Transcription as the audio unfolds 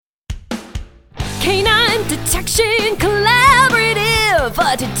Canine Detection Collaborative,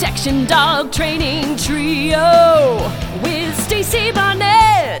 a detection dog training trio with Stacy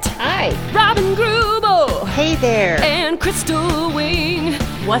Barnett. Hi. Robin Grubel. Hey there. And Crystal Wing.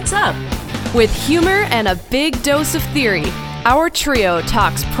 What's up? With humor and a big dose of theory, our trio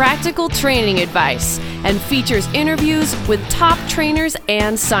talks practical training advice and features interviews with top trainers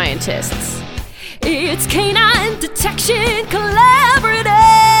and scientists. It's Canine Detection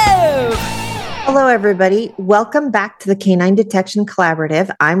Collaborative. Hello, everybody. Welcome back to the Canine Detection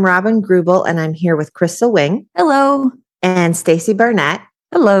Collaborative. I'm Robin Grubel, and I'm here with Crystal Wing. Hello. And Stacy Barnett.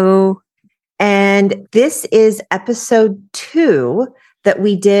 Hello. And this is episode 2 that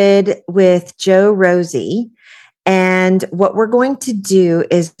we did with Jo-Rosie. And what we're going to do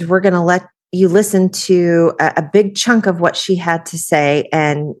is we're going to let you listen to a big chunk of what she had to say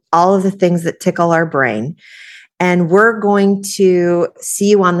and all of the things that tickle our brain. And we're going to see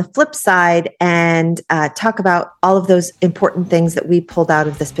you on the flip side and talk about all of those important things that we pulled out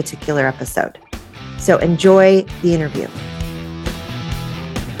of this particular episode. So enjoy the interview.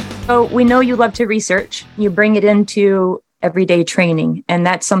 So we know you love to research. You bring it into everyday training. And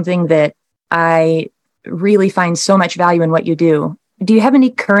that's something that I really find so much value in what you do. Do you have any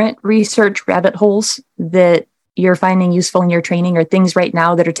current research rabbit holes that you're finding useful in your training, or things right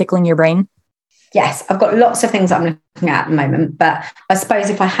now that are tickling your brain? Yes, I've got lots of things I'm looking at the moment, but I suppose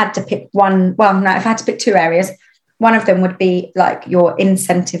if I had to pick if I had to pick 2 areas, one of them would be like your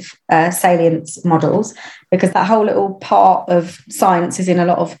incentive salience models, because that whole little part of science is in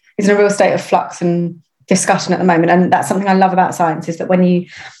a real state of flux and discussion at the moment. And that's something I love about science, is that when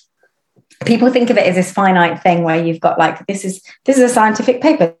people think of it as this finite thing where you've got like, this is a scientific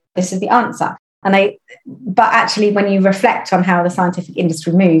paper, this is the answer. But actually, when you reflect on how the scientific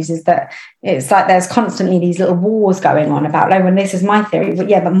industry moves, is that it's like there's constantly these little wars going on about, when this is my theory,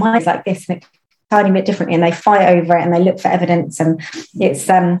 but mine's like this, and it's a tiny bit differently, and they fight over it and they look for evidence. And it's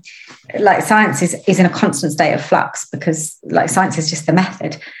like science is in a constant state of flux, because like science is just the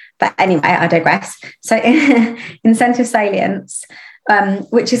method. But anyway, I digress. So incentive salience,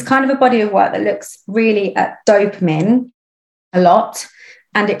 which is kind of a body of work that looks really at dopamine a lot.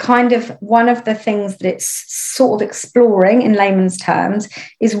 And it kind of, one of the things that it's sort of exploring in layman's terms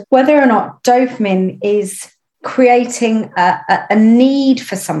is whether or not dopamine is creating a need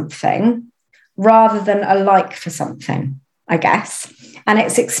for something rather than a like for something, I guess. And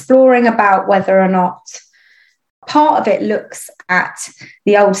it's exploring about whether or not part of it looks at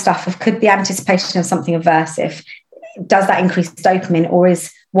the old stuff of, could the anticipation of something aversive, does that increase dopamine, or is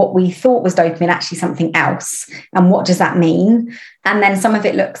what we thought was dopamine actually something else? And what does that mean? And then some of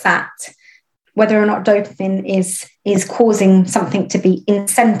it looks at whether or not dopamine is causing something to be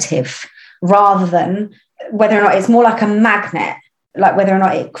incentive, rather than whether or not it's more like a magnet, like whether or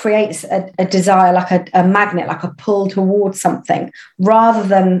not it creates a desire, like a magnet, like a pull towards something, rather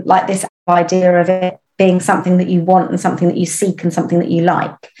than like this idea of it being something that you want and something that you seek and something that you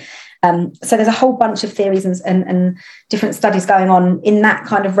like. So there's a whole bunch of theories and different studies going on in that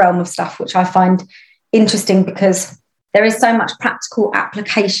kind of realm of stuff, which I find interesting, because there is so much practical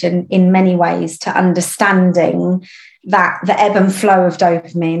application in many ways to understanding that the ebb and flow of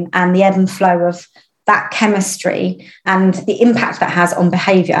dopamine and the ebb and flow of that chemistry and the impact that has on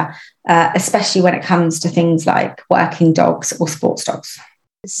behavior, especially when it comes to things like working dogs or sports dogs.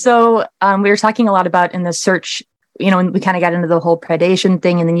 So we were talking a lot about in the search, and we kind of got into the whole predation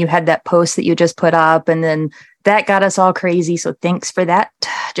thing, and then you had that post that you just put up, and then that got us all crazy. So thanks for that.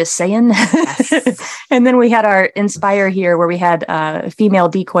 Just saying. Yes. And then we had our Inspire here, where we had female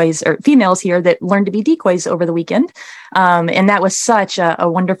decoys, or females here that learned to be decoys over the weekend. And that was such a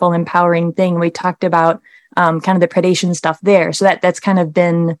wonderful, empowering thing. We talked about kind of the predation stuff there. So that's kind of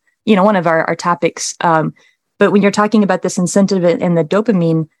been, one of our topics. But when you're talking about this incentive and the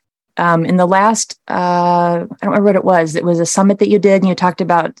dopamine, in the last, I don't remember what it was a summit that you did, and you talked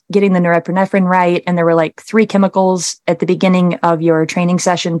about getting the norepinephrine right. And there were like 3 chemicals at the beginning of your training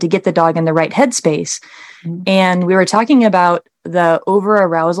session to get the dog in the right headspace. Mm-hmm. And we were talking about the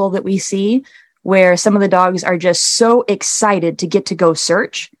over-arousal that we see, where some of the dogs are just so excited to get to go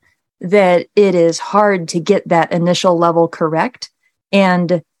search that it is hard to get that initial level correct.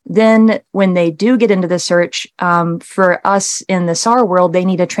 And then when they do get into the search, for us in the SAR world, they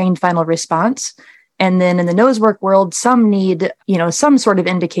need a trained final response. And then in the nose work world, some need, some sort of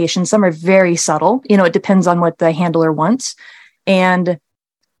indication. Some are very subtle. It depends on what the handler wants. And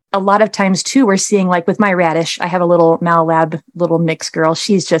a lot of times too, we're seeing, like with my Radish, I have a little Malab, little mixed girl.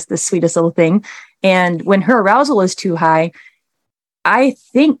 She's just the sweetest little thing. And when her arousal is too high, I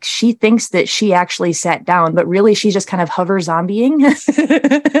think she thinks that she actually sat down, but really she's just kind of hover zombieing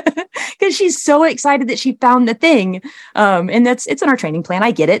because because she's so excited that she found the thing. And it's in our training plan.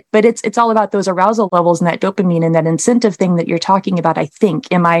 I get it, but it's all about those arousal levels and that dopamine and that incentive thing that you're talking about, I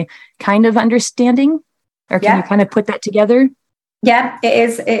think. Am I kind of understanding, or can you kind of put that together? Yeah,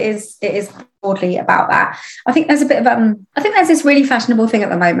 it is broadly about that. I think there's a bit of I think there's this really fashionable thing at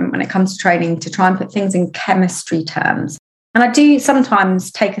the moment when it comes to training to try and put things in chemistry terms. And I do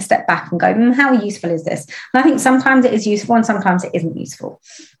sometimes take a step back and go, how useful is this? And I think sometimes it is useful and sometimes it isn't useful.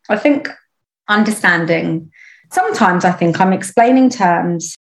 I think understanding, sometimes I think I'm explaining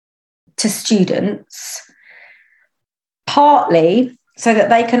terms to students partly so that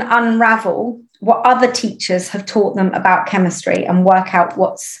they can unravel what other teachers have taught them about chemistry and work out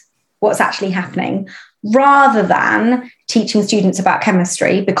what's actually happening, rather than teaching students about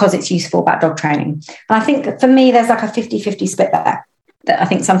chemistry because it's useful about dog training. And I think for me, there's like a 50-50 split there, that I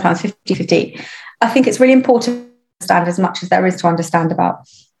think sometimes 50-50. I think it's really important to understand as much as there is to understand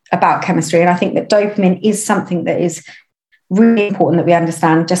about chemistry. And I think that dopamine is something that is really important that we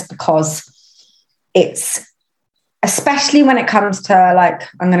understand, just because it's, especially when it comes to, like,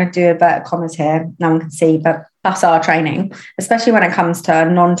 I'm going to do inverted commas here, no one can see, but plus our training, especially when it comes to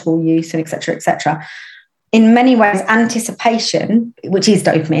non-tool use and et cetera, in many ways, anticipation, which is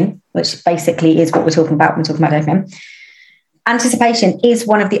dopamine, which basically is what we're talking about when we're talking about dopamine, anticipation is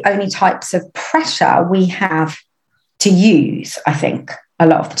one of the only types of pressure we have to use, I think, a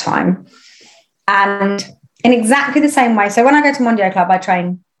lot of the time. And in exactly the same way, so when I go to Mondio Club, I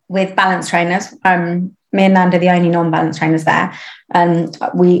train with balance trainers. Me and Nanda are the only non-balance trainers there. And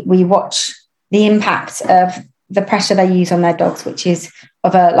we watch the impact of the pressure they use on their dogs, which is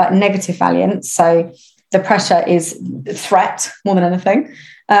of a like negative variance. So the pressure is threat more than anything.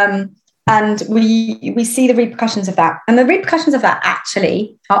 And we see the repercussions of that. And the repercussions of that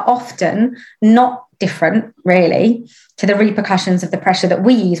actually are often not different, really, to the repercussions of the pressure that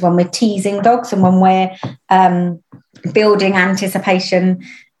we use when we're teasing dogs and when we're building anticipation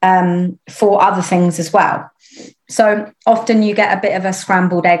for other things as well. So often you get a bit of a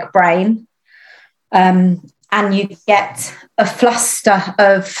scrambled egg brain, and you get a fluster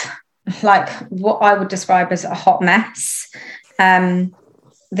of, like, what I would describe as a hot mess.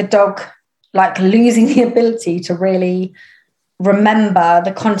 The dog, like, losing the ability to really remember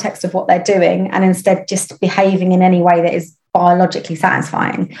the context of what they're doing and instead just behaving in any way that is biologically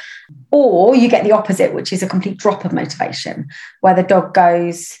satisfying. Or you get the opposite, which is a complete drop of motivation, where the dog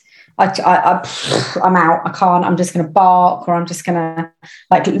goes, I'm out, I can't, I'm just going to bark, or I'm just going to,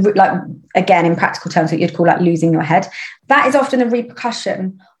 like again, in practical terms, what you'd call like losing your head. That is often a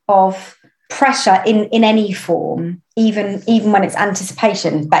repercussion of pressure in any form, even when it's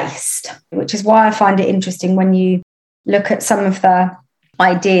anticipation based, which is why I find it interesting when you look at some of the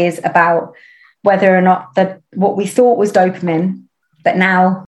ideas about whether or not what we thought was dopamine, but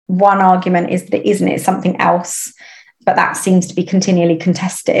now one argument is that it isn't, it's something else, but that seems to be continually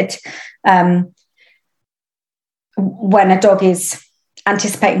contested. When a dog is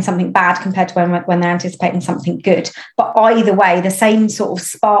anticipating something bad compared to when they're anticipating something good. But either way, the same sort of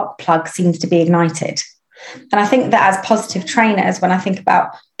spark plug seems to be ignited. And I think that as positive trainers, when I think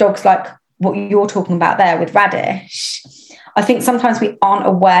about dogs like what you're talking about there with Radish, I think sometimes we aren't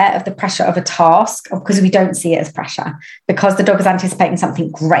aware of the pressure of a task because we don't see it as pressure, because the dog is anticipating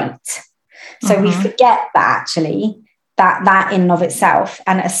something great. So we forget that actually, that in and of itself,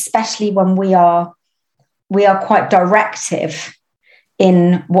 and especially when we are quite directive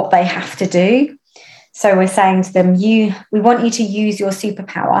in what they have to do. So we're saying to them, we want you to use your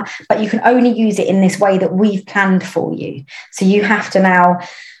superpower, but you can only use it in this way that we've planned for you. So you have to now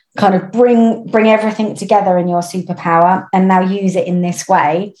kind of bring everything together in your superpower and now use it in this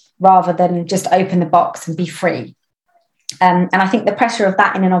way, rather than just open the box and be free. And I think the pressure of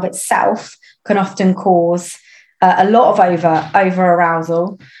that in and of itself can often cause a lot of over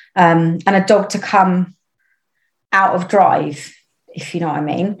arousal, and a dog to come out of drive, if you know what I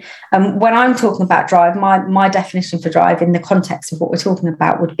mean. When I'm talking about drive, my definition for drive in the context of what we're talking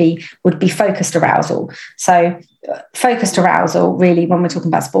about would be focused arousal. So focused arousal, really, when we're talking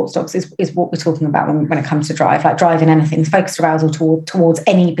about sports dogs, is what we're talking about when it comes to drive, like driving anything, focused arousal towards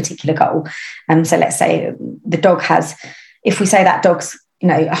any particular goal. So let's say the dog has, if we say that dog's,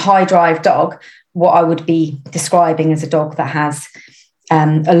 a high drive dog, what I would be describing as a dog that has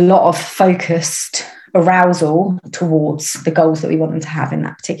a lot of focused arousal towards the goals that we want them to have in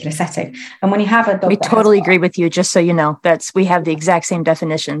that particular setting. And when you have a dog, we totally agree with you, just so you know, we have the exact same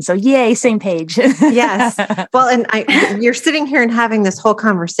definition. So yay, same page. Yes. Well, and you're sitting here and having this whole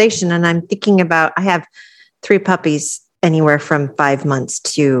conversation, and I'm thinking about, I have 3 puppies anywhere from 5 months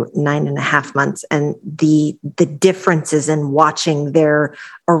to 9.5 months. And the differences in watching their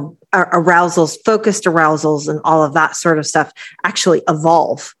arousals, focused arousals, and all of that sort of stuff actually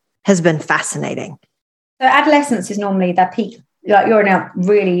evolve has been fascinating. So adolescence is normally their peak. Like, you're in a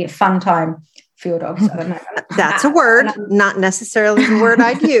really fun time for your dogs at the moment. That's a word, not necessarily the word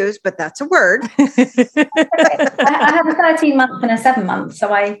I'd use, but that's a word. I have a 13-month and a 7-month,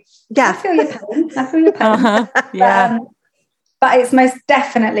 so I feel your pain. I feel your pain. Uh-huh. Yeah. But it's most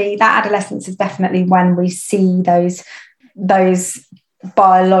definitely, that adolescence is definitely when we see those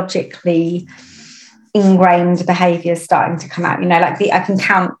biologically ingrained behaviors starting to come out. You know, like I can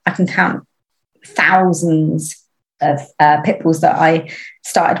count thousands of pit bulls that I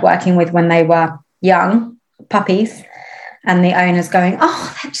started working with when they were young puppies, and the owners going,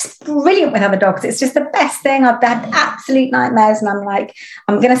 oh, they're just brilliant with other dogs. It's just the best thing. I've had absolute nightmares. And I'm like,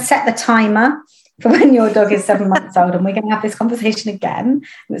 I'm going to set the timer for when your dog is 7 months old, and we're going to have this conversation again.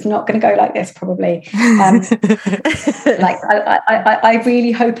 And it's not going to go like this, probably. Like I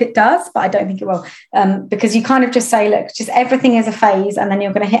really hope it does, but I don't think it will, because you kind of just say, look, just everything is a phase, and then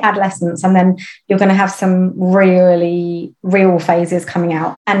you're going to hit adolescence, and then you're going to have some really real phases coming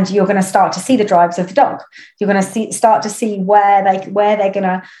out, and you're going to start to see the drives of the dog. You're going to start to see where they're going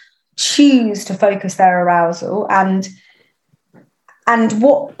to choose to focus their arousal, and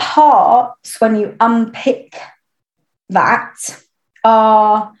what parts, when you unpick that,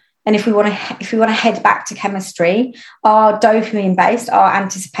 are, and if we want to head back to chemistry, are dopamine based, are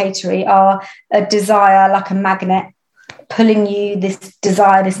anticipatory, are a desire like a magnet pulling you, this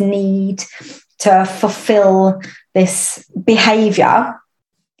desire, this need to fulfill this behavior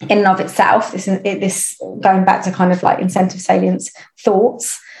in and of itself, this going back to kind of like incentive salience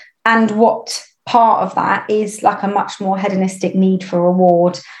thoughts, and what part of that is like a much more hedonistic need for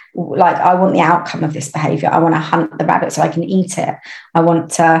reward. Like, I want the outcome of this behavior. I want to hunt the rabbit so I can eat it. I want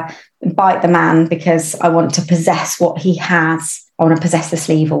to bite the man because I want to possess what he has. I want to possess the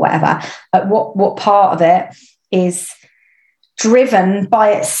sleeve or whatever. But what part of it is driven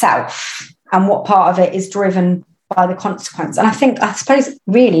by itself, and what part of it is driven by the consequence? And I suppose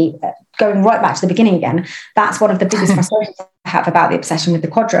really going right back to the beginning again, that's one of the biggest frustrations I have about the obsession with the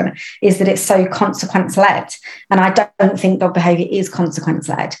quadrant, is that it's so consequence led. And I don't think dog behavior is consequence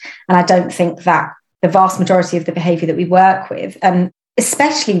led. And I don't think that the vast majority of the behavior that we work with, and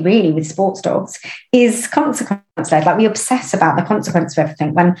especially really with sports dogs, is consequence led. Like, we obsess about the consequence of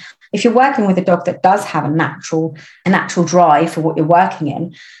everything, when if you're working with a dog that does have a natural drive for what you're working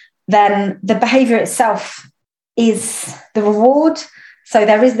in, then the behavior itself is the reward. So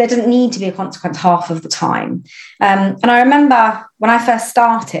there doesn't need to be a consequence half of the time. And I remember when I first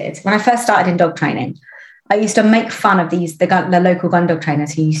started in dog training, I used to make fun of the local gun dog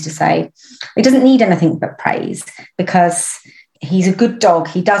trainers who used to say, he doesn't need anything but praise because he's a good dog.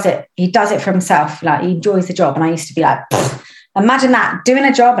 He does it for himself. Like, he enjoys the job. And I used to be like, imagine that, doing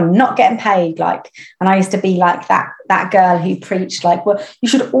a job and not getting paid. Like, and I used to be like that girl who preached, like, well, you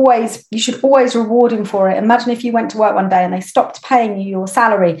should always reward him for it. Imagine if you went to work one day and they stopped paying you your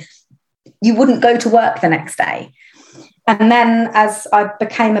salary, you wouldn't go to work the next day. And then as I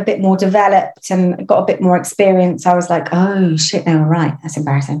became a bit more developed and got a bit more experience, I was like, oh shit, they were right. That's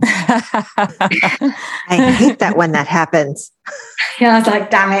embarrassing. I hate that when that happens. Yeah, I was like,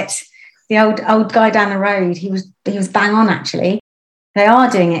 damn it. The old guy down the road, he was bang on, actually. They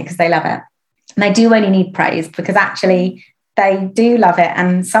are doing it because they love it. And they do only need praise because actually they do love it.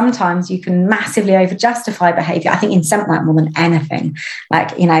 And sometimes you can massively over-justify behavior. I think in scent work more than anything.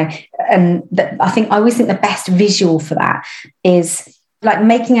 Like, you know, and I always think the best visual for that is like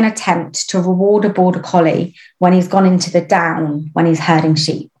making an attempt to reward a border collie when he's gone into the down, when he's herding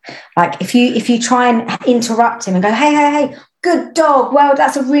sheep. Like, if you try and interrupt him and go, hey, good dog, well,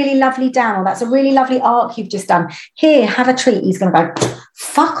 that's a really lovely down, or that's a really lovely arc you've just done. Here, have a treat. He's going to go,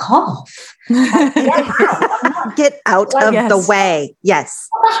 fuck off. Like, get out of the way. Yes.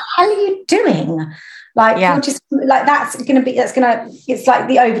 What the hell are you doing? Like, you're just like, it's like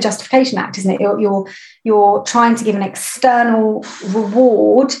the over-justification act, isn't it? You're trying to give an external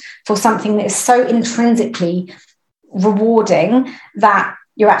reward for something that is so intrinsically rewarding that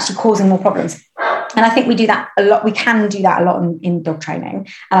you're actually causing more problems. And I think we do that a lot. We can do that a lot in dog training.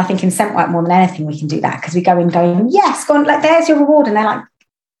 And I think in scent work more than anything, we can do that because we go in going, yes, go on, like, there's your reward. And they're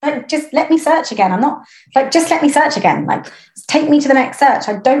like, just let me search again. I'm not like, just let me search again. Like, take me to the next search.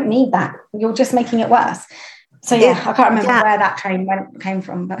 I don't need that. You're just making it worse. So I can't remember where that train came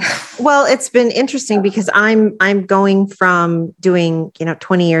from. But well, it's been interesting because I'm going from doing,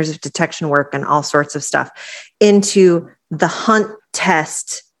 20 years of detection work and all sorts of stuff into the hunt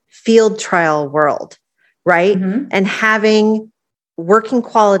test field trial world, right? And having working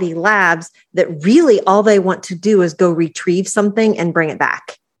quality labs that really all they want to do is go retrieve something and bring it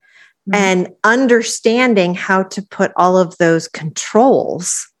back. And understanding how to put all of those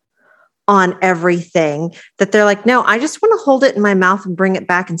controls on everything that they're like, no, I just want to hold it in my mouth and bring it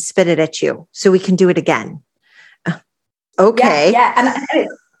back and spit it at you so we can do it again. Okay. Yeah. And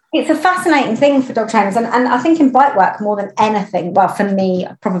it's a fascinating thing for dog trainers. And I think in bite work more than anything, well, for me,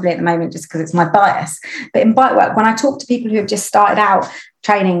 probably at the moment, just because it's my bias, but in bite work, when I talk to people who have just started out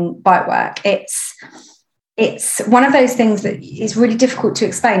training bite work, it's one of those things that is really difficult to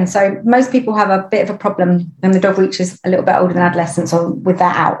explain. So most people have a bit of a problem when the dog reaches a little bit older than adolescence or with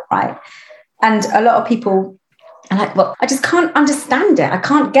that out, right? And a lot of people are like, well, I just can't understand it. I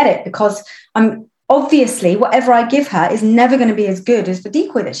can't get it because obviously whatever I give her is never going to be as good as the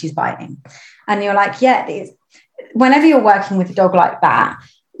decoy that she's biting. And you're like, yeah, it is. Whenever you're working with a dog like that,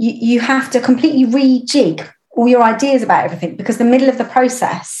 you have to completely rejig all your ideas about everything because the middle of the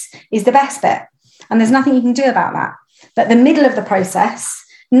process is the best bit. And there's nothing you can do about that. But the middle of the process,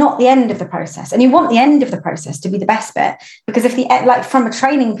 not the end of the process. And you want the end of the process to be the best bit. Because if from a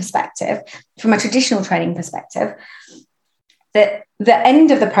training perspective, from a traditional training perspective, the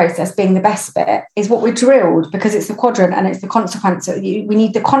end of the process being the best bit is what we're drilled because it's the quadrant and it's the consequence. We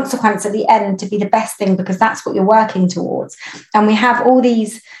need the consequence at the end to be the best thing because that's what you're working towards. And we have all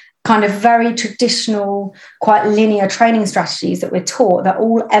these kind of very traditional, quite linear training strategies that we're taught that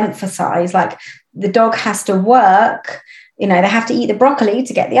all emphasize like the dog has to work, they have to eat the broccoli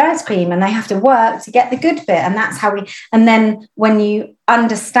to get the ice cream and they have to work to get the good bit. And that's how and then when you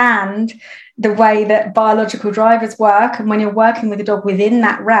understand the way that biological drivers work and when you're working with a dog within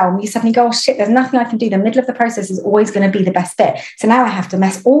that realm, you suddenly go, oh shit, there's nothing I can do. The middle of the process is always going to be the best bit. So now I have to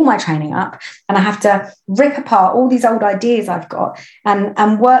mess all my training up and I have to rip apart all these old ideas I've got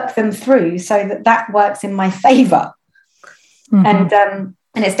and work them through so that works in my favor.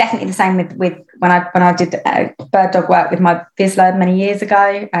 And it's definitely the same with when I did bird dog work with my Vizsla many years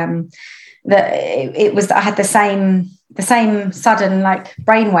ago. That it was I had the same sudden like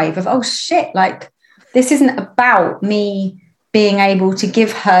brainwave of oh shit, like this isn't about me being able to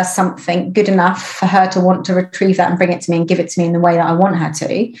give her something good enough for her to want to retrieve that and bring it to me and give it to me in the way that I want her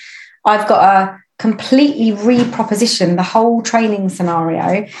to. I've got to completely reproposition the whole training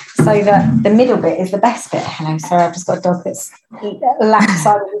scenario so that the middle bit is the best bit. Hello, sorry, I've just got a dog that's lapped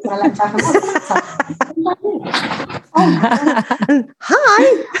sideways with my left hand.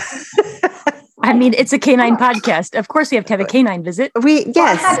 Hi. I mean, it's a canine podcast. Of course, we have to have a canine visit.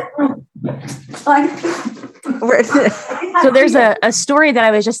 Yes. So there's a story that I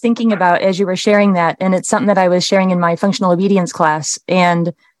was just thinking about as you were sharing that, and it's something that I was sharing in my functional obedience class.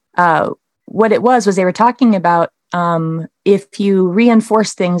 And what it was they were talking about if you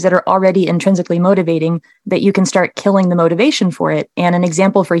reinforce things that are already intrinsically motivating, that you can start killing the motivation for it. And an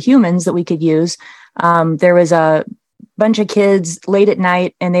example for humans that we could use, there was a bunch of kids late at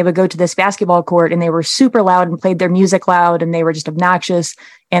night and they would go to this basketball court and they were super loud and played their music loud and they were just obnoxious.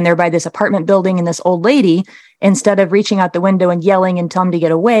 And they're by this apartment building and this old lady, instead of reaching out the window and yelling and tell them to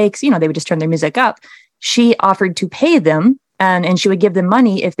get away, because, they would just turn their music up. She offered to pay them and she would give them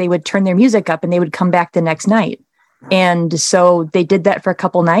money if they would turn their music up and they would come back the next night. And so they did that for a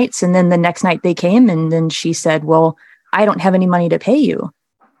couple nights. And then the next night they came and then she said, well, I don't have any money to pay you.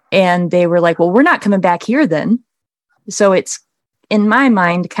 And they were like, well, we're not coming back here then. So it's, in my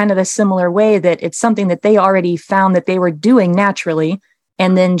mind, kind of a similar way that it's something that they already found that they were doing naturally.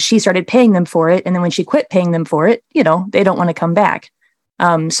 And then she started paying them for it. And then when she quit paying them for it, they don't want to come back.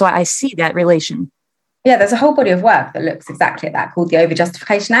 So I see that relation. Yeah, there's a whole body of work that looks exactly at that called the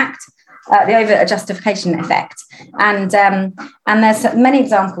Over-Justification Act, the Over-Justification Effect. And there's many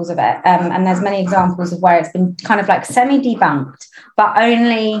examples of it. And there's many examples of where it's been kind of like semi-debunked, but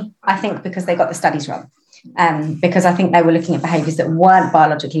only, I think, because they got the studies wrong. Because I think they were looking at behaviours that weren't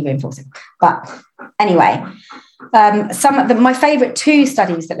biologically reinforcing. But anyway, my favourite two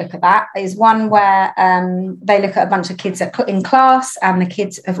studies that look at that is one where they look at a bunch of kids in class and the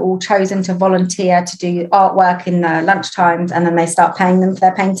kids have all chosen to volunteer to do artwork in the lunch times and then they start paying them for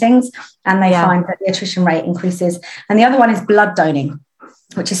their paintings and they find that the attrition rate increases. And the other one is blood donating,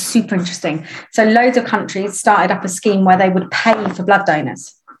 which is super interesting. So loads of countries started up a scheme where they would pay for blood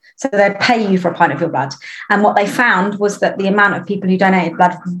donors. So they'd pay you for a pint of your blood. And what they found was that the amount of people who donated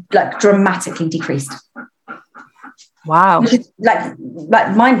blood dramatically decreased. Wow. Which is like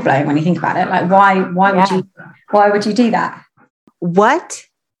mind blowing when you think about it. Like why would you do that? What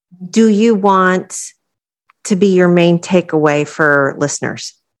do you want to be your main takeaway for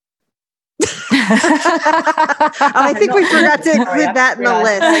listeners? I think we forgot to include that in the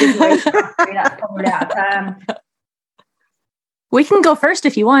list. We can go first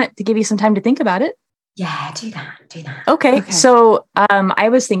if you want, to give you some time to think about it. Yeah, do that. Okay. So I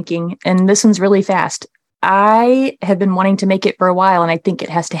was thinking, and this one's really fast. I have been wanting to make it for a while, and I think it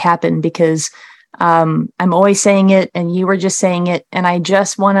has to happen because I'm always saying it, and you were just saying it, and I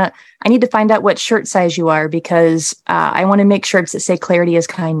need to find out what shirt size you are, because I want to make shirts that say clarity is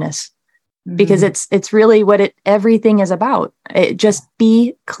kindness, because it's really what everything is about. Just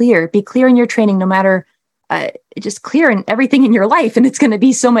be clear in your training, no matter just clear in everything in your life, and it's going to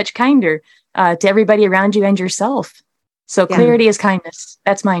be so much kinder to everybody around you and yourself. So clarity is kindness.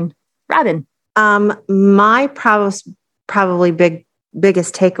 That's mine. Robin. My probably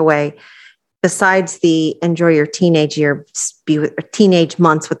biggest takeaway, besides the enjoy your teenage teenage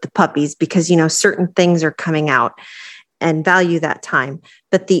months with the puppies, because, certain things are coming out, and value that time.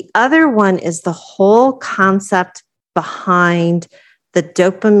 But the other one is the whole concept behind the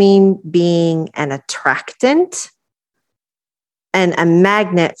dopamine being an attractant and a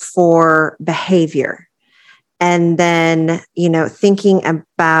magnet for behavior. And then, thinking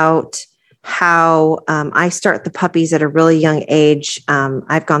about how I start the puppies at a really young age.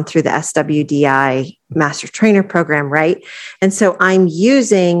 I've gone through the SWDI Master Trainer program, right? And so I'm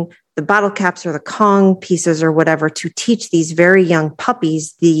using the bottle caps or the Kong pieces or whatever to teach these very young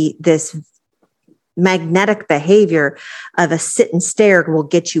puppies this magnetic behavior of a sit and stare will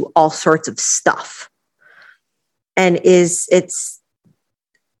get you all sorts of stuff. And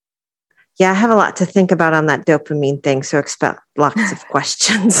I have a lot to think about on that dopamine thing. So expect lots of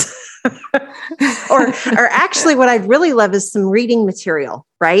questions. or actually what I'd really love is some reading material,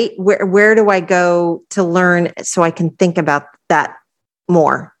 right? Where do I go to learn so I can think about that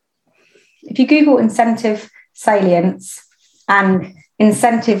more? If you Google incentive salience and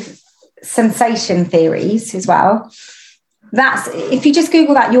incentive sensation theories as well, if you just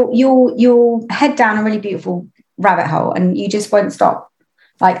Google that, you'll head down a really beautiful rabbit hole, and you just won't stop.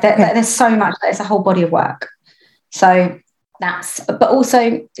 Like there's so much, there's a whole body of work. So but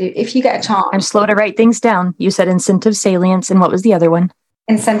also if you get a chance. I'm slow to write things down. You said incentive salience, and what was the other one?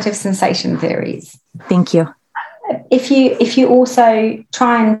 Incentive sensation theories. Thank you. If you also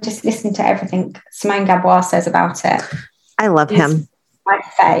try and just listen to everything Simone Gabois says about it. I love him. My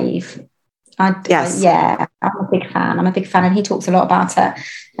fave. Yes. I'm a big fan, and he talks a lot about it.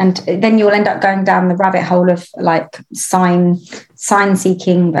 And then you'll end up going down the rabbit hole of like sign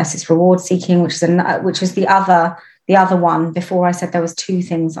seeking versus reward seeking, which was the other one. Before I said there was two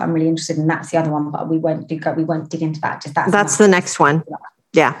things I'm really interested in. That's the other one, but we won't dig into that. That's the next one.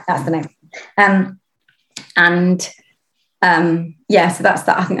 Yeah, that's the next. So that's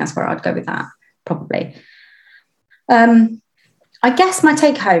that. I think that's where I'd go with that probably. I guess my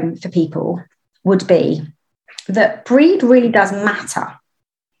take home for people would be that breed really does matter.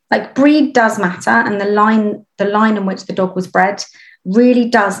 Like breed does matter, and the line in which the dog was bred really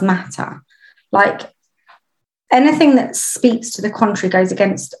does matter. Like anything that speaks to the contrary goes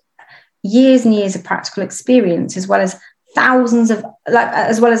against years and years of practical experience, as well as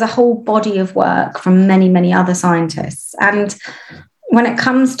as well as a whole body of work from many, many other scientists. And when it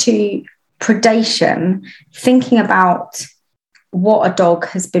comes to predation, thinking about what a dog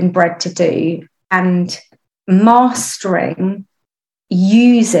has been bred to do and mastering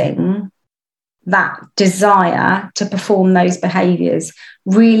using that desire to perform those behaviors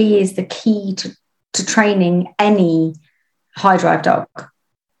really is the key to training any high drive dog.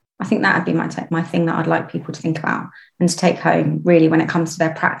 I think that would be my thing that I'd like people to think about and to take home, really, when it comes to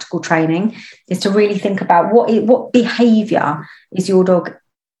their practical training, is to really think about what behavior is your dog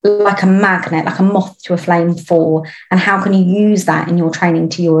like a magnet, like a moth to a flame for, and how can you use that in your training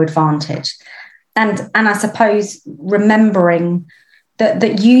to your advantage? And I suppose remembering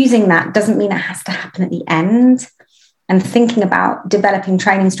that using that doesn't mean it has to happen at the end, and thinking about developing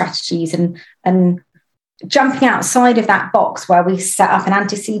training strategies and jumping outside of that box where we set up an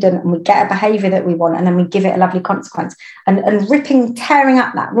antecedent and we get a behavior that we want and then we give it a lovely consequence, and tearing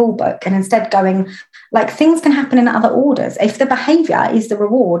up that rule book, and instead going, like, things can happen in other orders. If the behavior is the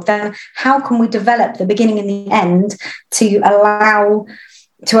reward, then how can we develop the beginning and the end to allow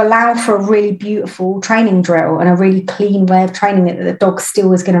for a really beautiful training drill and a really clean way of training it that the dog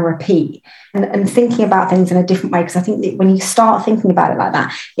still is going to repeat, and thinking about things in a different way. Because I think that when you start thinking about it like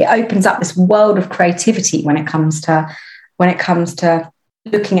that, it opens up this world of creativity when it comes to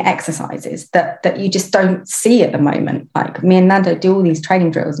looking at exercises that you just don't see at the moment. Like me and Nando do all these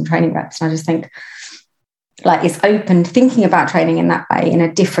training drills and training reps, and I just think like is open to thinking about training in that way, in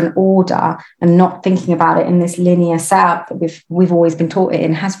a different order, and not thinking about it in this linear setup that we've always been taught it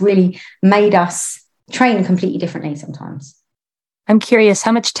in, has really made us train completely differently sometimes. I'm curious,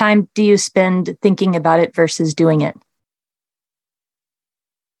 how much time do you spend thinking about it versus doing it?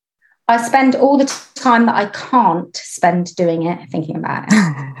 I spend all the time that I can't spend doing it thinking about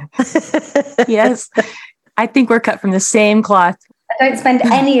it. Yes. I think we're cut from the same cloth. I don't spend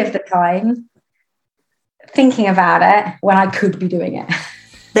any of the time thinking about it when I could be doing it.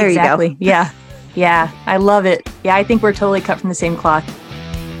 There Exactly. you go. Yeah. Yeah. I love it. Yeah. I think we're totally cut from the same cloth.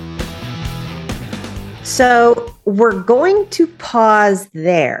 So we're going to pause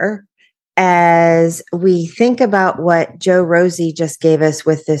there as we think about what Jo-Rosie just gave us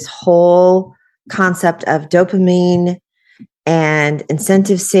with this whole concept of dopamine and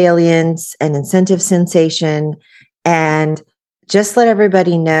incentive salience and incentive sensation. And just let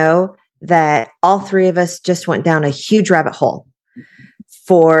everybody know that all three of us just went down a huge rabbit hole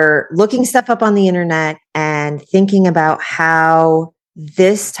for looking stuff up on the internet and thinking about how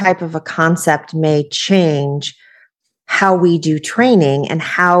this type of a concept may change how we do training and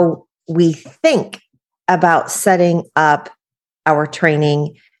how we think about setting up our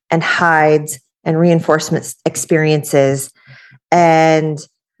training and hides and reinforcement experiences and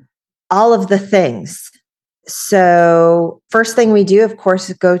all of the things. So first thing we do, of course,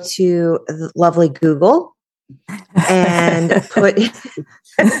 is go to the lovely Google and put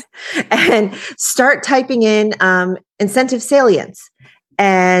and start typing in incentive salience.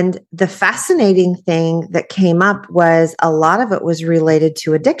 And the fascinating thing that came up was a lot of it was related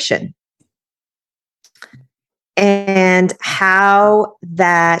to addiction and how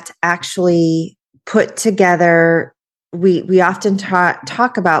that actually put together. We often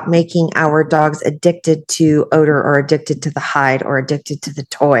talk about making our dogs addicted to odor or addicted to the hide or addicted to the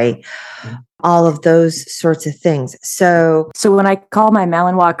toy, all of those sorts of things. So when I call my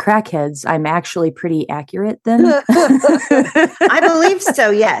Malinois crackheads, I'm actually pretty accurate then. I believe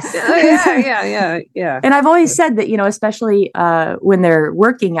so, yes. Yeah. And I've always said that, especially when they're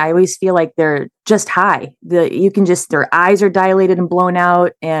working, I always feel like they're just high. Their eyes are dilated and blown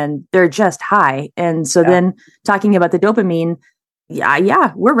out and they're just high. And so then talking about the dopamine,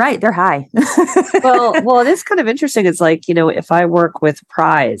 yeah, we're right. They're high. well, it is kind of interesting. It's like, if I work with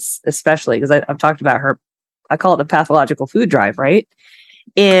Prize, especially because I've talked about her, I call it a pathological food drive, right?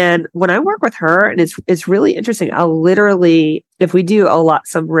 And when I work with her, and it's really interesting, I'll literally, if we do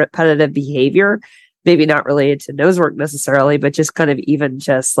some repetitive behavior, maybe not related to nose work necessarily, but just kind of even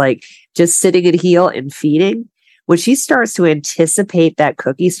just sitting at heel and feeding, when she starts to anticipate that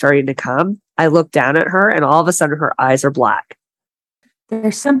cookie starting to come, I look down at her and all of a sudden her eyes are black.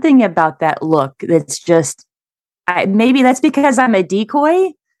 There's something about that look that's just, maybe that's because I'm a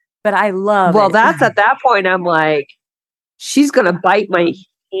decoy, but I love it. That's at that point, I'm like, she's going to bite my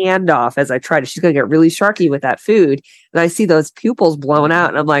hand off as I try to, she's going to get really sharky with that food. And I see those pupils blown out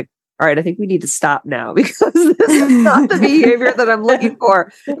and I'm like, all right, I think we need to stop now because this is not the behavior that I'm looking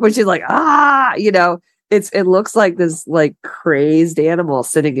for. When she's like, it looks like this like crazed animal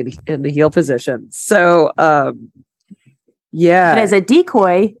sitting in the heel position. So, yeah. But as a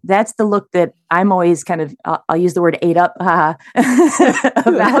decoy, that's the look that I'm always kind of, I'll use the word ate up about.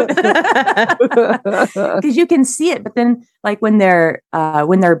 Because you can see it, but then like when they're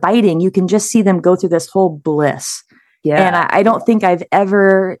biting, you can just see them go through this whole bliss. Yeah. And I don't think I've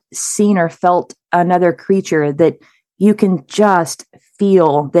ever seen or felt another creature that you can just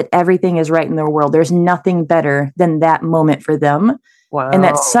feel that everything is right in their world. There's nothing better than that moment for them. Wow. And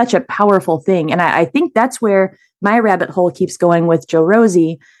that's such a powerful thing. And I think that's where my rabbit hole keeps going with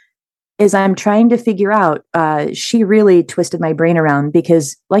Jo-Rosie is I'm trying to figure out, she really twisted my brain around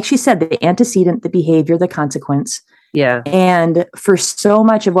because like she said, the antecedent, the behavior, the consequence. Yeah. And for so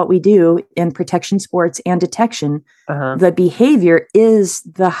much of what we do in protection sports and detection, the behavior is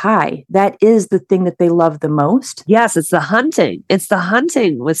the high. That is the thing that they love the most. Yes. It's the hunting. It's the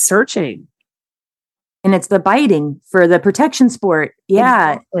hunting with searching. And it's the biting for the protection sport.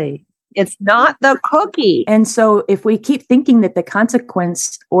 Yeah. Exactly. It's not the cookie. And so if we keep thinking that the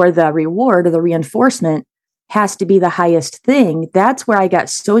consequence or the reward or the reinforcement has to be the highest thing, that's where I got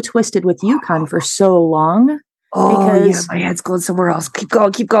so twisted with UConn for so long. Oh, because my head's going somewhere else. Keep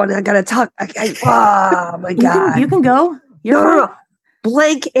going. I got to talk. Oh, my God. You can go. No.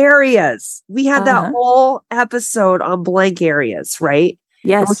 Blank areas. We had that whole episode on blank areas, right?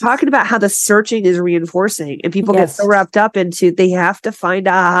 Yes. And we're talking about how the searching is reinforcing and people get so wrapped up into they have to find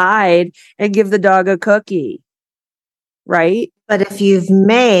a hide and give the dog a cookie. Right? But if you've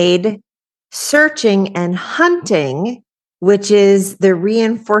made searching and hunting which is the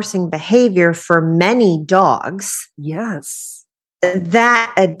reinforcing behavior for many dogs, Yes.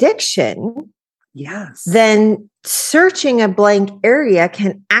 that addiction, Yes. then searching a blank area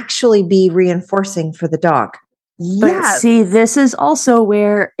can actually be reinforcing for the dog. But see, this is also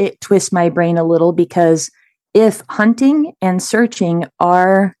where it twists my brain a little, because if hunting and searching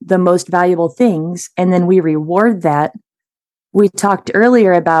are the most valuable things, and then we reward that, we talked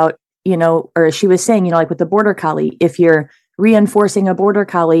earlier about, or she was saying, like with the border collie, if you're reinforcing a border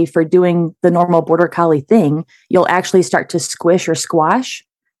collie for doing the normal border collie thing, you'll actually start to squish or squash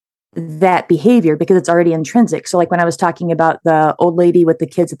that behavior because it's already intrinsic. So like when I was talking about the old lady with the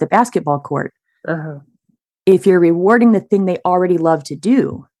kids at the basketball court, if you're rewarding the thing they already love to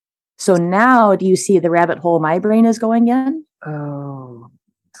do. So now do you see the rabbit hole my brain is going in? Oh.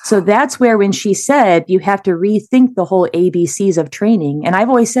 So that's where when she said you have to rethink the whole ABCs of training. And I've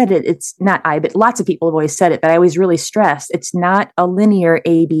always said it, it's not but lots of people have always said it, but I always really stress it's not a linear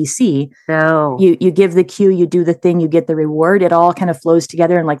ABC. No. You give the cue, you do the thing, you get the reward. It all kind of flows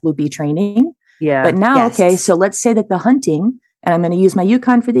together in like loopy training. Yeah. But now, okay, so let's say that the hunting, and I'm going to use my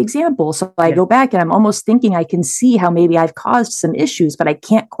Yukon for the example. So I go back and I'm almost thinking I can see how maybe I've caused some issues, but I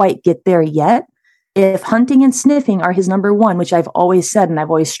can't quite get there yet. If hunting and sniffing are his number one, which I've always said, and I've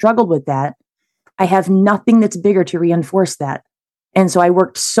always struggled with that, I have nothing that's bigger to reinforce that. And so I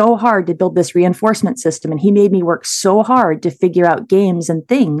worked so hard to build this reinforcement system, and he made me work so hard to figure out games and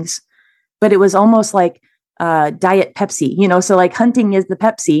things. But it was almost like Diet Pepsi, so like hunting is the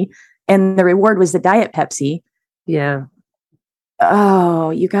Pepsi and the reward was the Diet Pepsi. Yeah.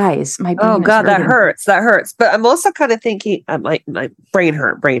 Oh, you guys, my brain. Oh God, that hurts. That hurts. But I'm also kind of thinking, my brain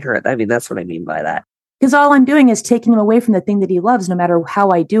hurt. I mean, that's what I mean by that. Because all I'm doing is taking him away from the thing that he loves, no matter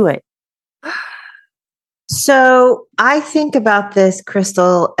how I do it. So I think about this,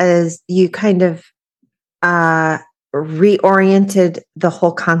 Crystal, as you kind of reoriented the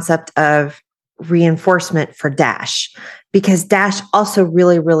whole concept of reinforcement for Dash, because Dash also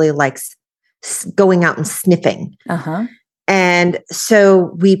really, really likes going out and sniffing. And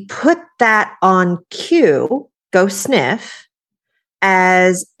so we put that on cue, go sniff,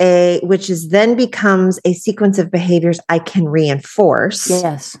 which is then becomes a sequence of behaviors I can reinforce.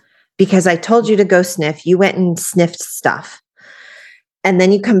 Yes. Because I told you to go sniff, you went and sniffed stuff. And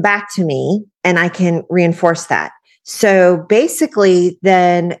then you come back to me and I can reinforce that. So basically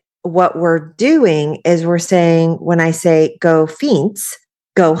then what we're doing is we're saying, when I say go feints,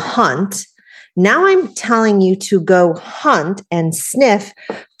 go hunt, now I'm telling you to go hunt and sniff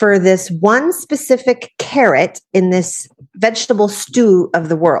for this one specific carrot in this vegetable stew of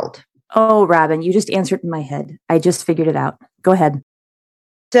the world. Oh, Robin, you just answered in my head. I just figured it out. Go ahead.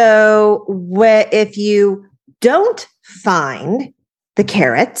 So if you don't find the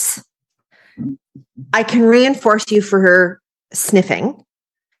carrots, I can reinforce you for sniffing.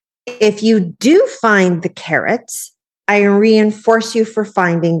 If you do find the carrots, I reinforce you for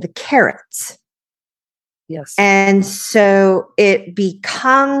finding the carrots. Yes. And so it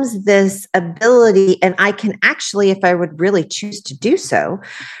becomes this ability, and I can actually, if I would really choose to do so,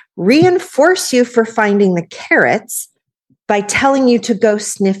 reinforce you for finding the carrots by telling you to go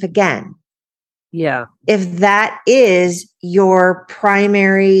sniff again. Yeah. If that is your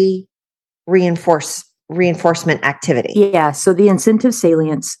primary reinforcement activity. Yeah. So the incentive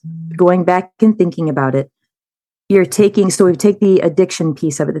salience, going back and thinking about it, we take the addiction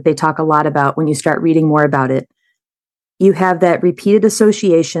piece of it that they talk a lot about when you start reading more about it. You have that repeated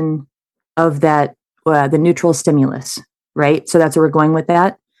association of that, the neutral stimulus, right? So that's where we're going with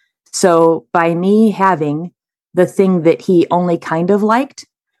that. So by me having the thing that he only kind of liked,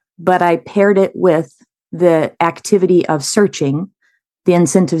 but I paired it with the activity of searching, the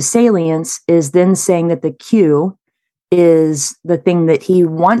incentive salience is then saying that the cue is the thing that he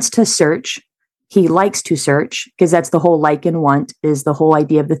wants to search. He likes to search, because that's the whole like and want is the whole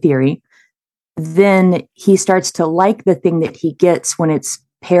idea of the theory. Then he starts to like the thing that he gets when it's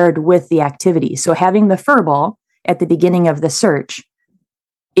paired with the activity. So having the fur ball at the beginning of the search,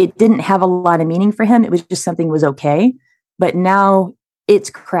 it didn't have a lot of meaning for him. It was just something was okay. But now it's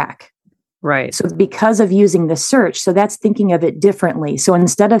crack. Right. So because of using the search, so that's thinking of it differently. So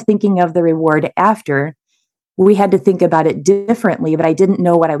instead of thinking of the reward after, we had to think about it differently, but I didn't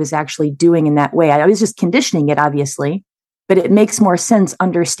know what I was actually doing in that way. I was just conditioning it, obviously, but it makes more sense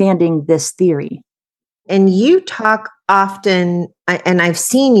understanding this theory. And you talk often, and I've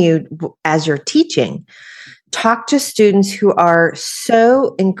seen you as you're teaching, talk to students who are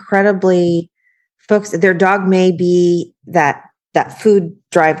so incredibly focused. Their dog may be that food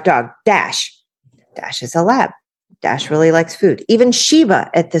drive dog, Dash. Dash is a lab. Dash really likes food. Even Sheba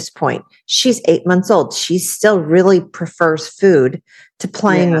at this point, she's 8 months old. She still really prefers food to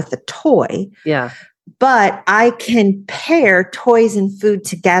playing with a toy. Yeah. But I can pair toys and food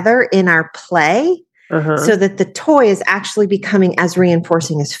together in our play so that the toy is actually becoming as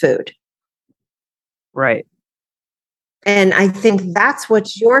reinforcing as food. Right. And I think that's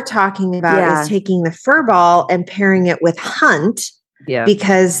what you're talking about is taking the fur ball and pairing it with hunt. Yeah.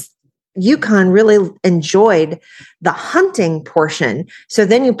 Because Yukon really enjoyed the hunting portion. So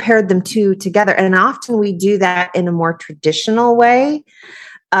then you paired them two together. And often we do that in a more traditional way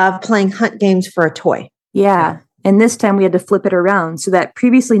of playing hunt games for a toy. Yeah. And this time we had to flip it around. So that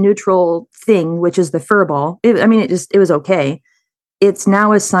previously neutral thing, which is the fur ball, it was okay. It's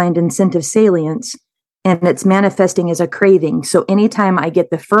now assigned incentive salience and it's manifesting as a craving. So anytime I get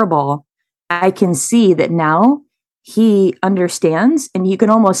the fur ball, I can see that now he understands, and you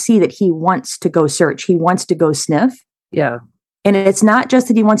can almost see that he wants to go search. He wants to go sniff. Yeah. And it's not just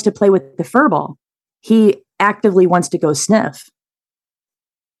that he wants to play with the fur ball. He actively wants to go sniff.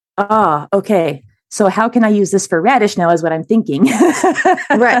 Okay. So how can I use this for radish now is what I'm thinking.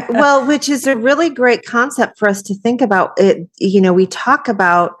 Right. Well, which is a really great concept for us to think about. It, we talk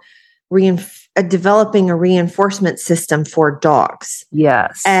about developing a reinforcement system for dogs.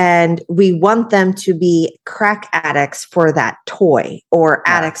 Yes. And we want them to be crack addicts for that toy or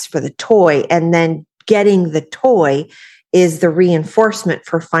addicts for the toy. And then getting the toy is the reinforcement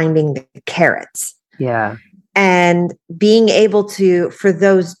for finding the carrots. Yeah. And being able to, for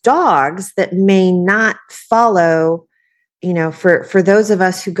those dogs that may not follow, for those of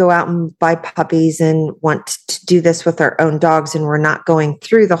us who go out and buy puppies and want to do this with our own dogs, and we're not going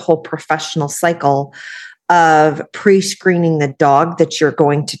through the whole professional cycle of pre-screening the dog that you're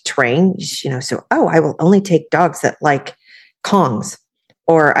going to train, I will only take dogs that like Kongs,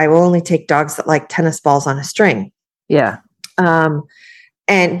 or I will only take dogs that like tennis balls on a string. Yeah.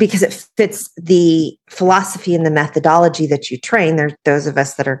 And because it fits the philosophy and the methodology that you train, there's those of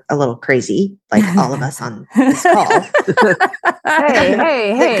us that are a little crazy, like all of us on this call.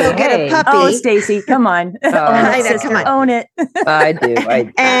 Hey, go get a puppy. Oh, Stacy, come on. Own it. I do.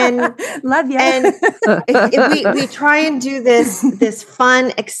 And love you. And we try and do this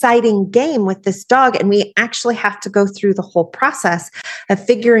fun, exciting game with this dog, and we actually have to go through the whole process of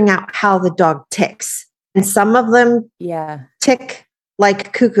figuring out how the dog ticks. And some of them tick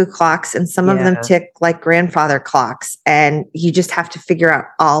like cuckoo clocks, and some of them tick like grandfather clocks. And you just have to figure out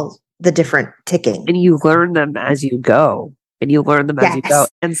all the different ticking. And you learn them as you go.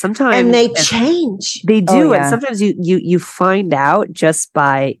 And sometimes and they change. They do. And sometimes you find out just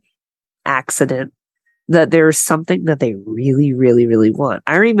by accident that there's something that they really, really, really want.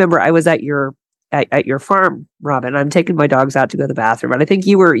 I remember I was at your farm, Robin. I'm taking my dogs out to go to the bathroom. And I think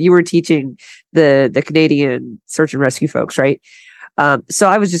you were teaching the Canadian search and rescue folks, right? So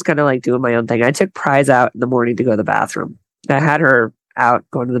I was just kind of like doing my own thing. I took Prize out in the morning to go to the bathroom. I had her out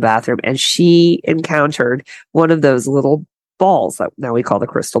going to the bathroom, and she encountered one of those little balls that now we call the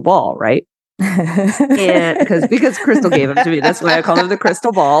crystal ball, right? And because Crystal gave them to me, that's why I call them the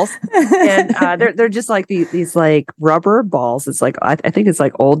crystal balls. And they're just like these like rubber balls. It's like I think it's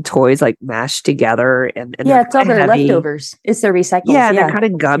like old toys like mashed together, and it's all their leftovers. It's their recycles. Yeah, they're kind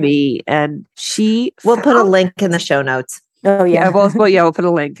of gummy. And we'll put a link in the show notes. Oh yeah. We'll put a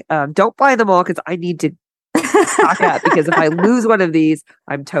link. Don't buy them all because I need to stock up, because if I lose one of these,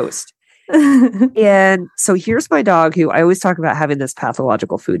 I'm toast. And so here's my dog, who I always talk about having this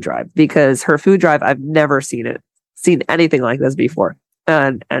pathological food drive, because her food drive, I've never seen anything like this before.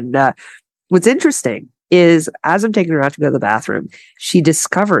 And what's interesting is, as I'm taking her out to go to the bathroom, she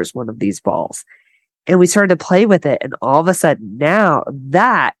discovers one of these balls, and we started to play with it. And all of a sudden now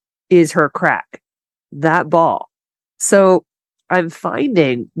that is her crack, that ball. So I'm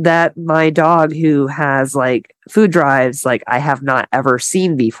finding that my dog, who has like food drives like I have not ever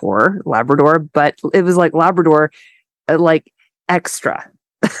seen before, Labrador, but it was like Labrador, like extra,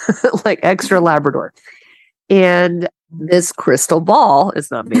 like extra Labrador. And this crystal ball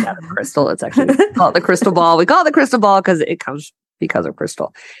is not made out of crystal. It's actually called the crystal ball. We call it the crystal ball because it comes because of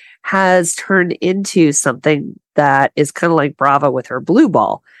crystal, has turned into something that is kind of like Brava with her blue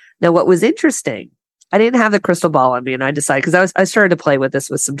ball. Now, what was interesting, I didn't have the crystal ball on me, and I decided, because I started to play with this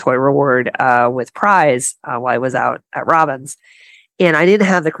with some toy reward with Prize while I was out at Robin's, and I didn't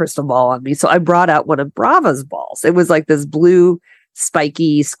have the crystal ball on me, so I brought out one of Brava's balls. It was like this blue,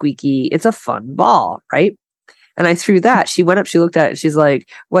 spiky, squeaky. It's a fun ball, right? And I threw that. She went up, she looked at it, and she's like,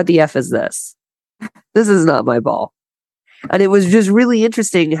 "What the F is this? This is not my ball." And it was just really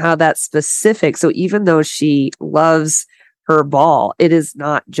interesting how that specific. So even though she loves her ball. It is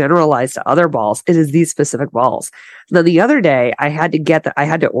not generalized to other balls. It is these specific balls. Now, the other day I had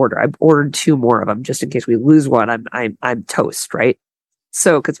to order. I ordered 2 more of them just in case we lose one. I'm toast, right?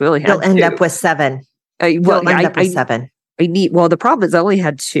 So, because we only had You'll end 2. up with 7. Well, You'll end up with 7. The problem is I only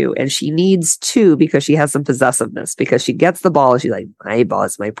had 2 and she needs 2 because she has some possessiveness, because she gets the ball and she's like, my ball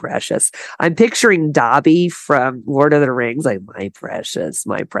is my precious. I'm picturing Dobby from Lord of the Rings, like my precious,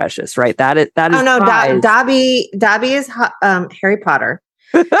 right? That is. Oh no, Dobby is Harry Potter.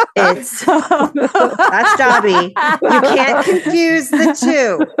 It's that's Dobby. You can't confuse the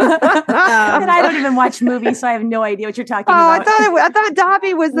 2. And I don't even watch movies, so I have no idea what you're talking about. I thought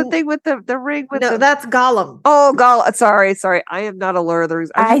Dobby was the thing with the ring. No, that's Gollum. Oh, Gollum. Sorry. I am not a Lord of the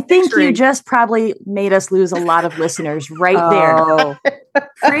Rings. I think you just probably made us lose a lot of listeners right there.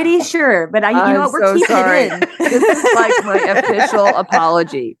 Pretty sure, but you know what? We're keeping it in. This is like my official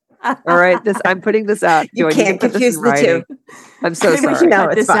apology. All right, I'm putting this out. You can't confuse the 2. I'm so sorry. We should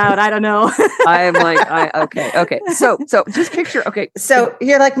cut this out. I don't know. I am like, okay. So just picture. Okay, so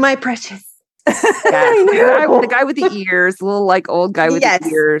you're like my precious. The guy with the ears, the little like old guy with the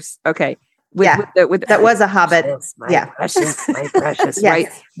ears. Okay. That was a hobbit. My precious. Yes. Right.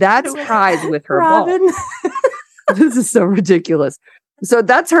 That's Prize with her Robin. ball. This is so ridiculous. So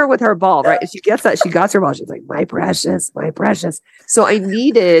that's her with her ball, right? She gets that. She got her ball. She's like, my precious. So I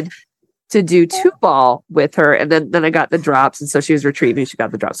needed to do 2 ball with her. And then I got the drops. And so she was retrieving. She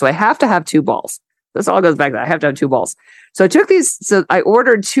got the drops. So I have to have 2 balls. This all goes back to that. I have to have 2 balls. So I took these. So I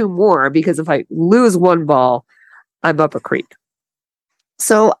ordered 2 more because if I lose 1 ball, I'm up a creek.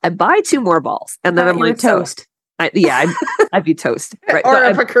 So I buy 2 more balls. And then I'm like, toast. I'd be toast. Right? Or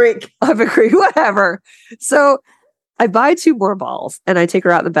up a creek. Up a creek, whatever. So I buy 2 more balls and I take her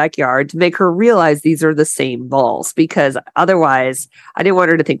out in the backyard to make her realize these are the same balls, because otherwise I didn't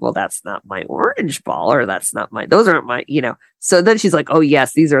want her to think, well, that's not my orange ball, or those aren't my, So then she's like, oh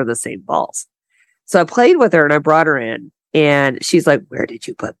yes, these are the same balls. So I played with her and I brought her in and she's like, where did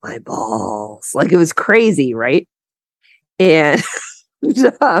you put my balls? Like, it was crazy. Right. And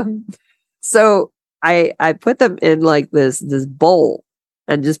so I put them in like this bowl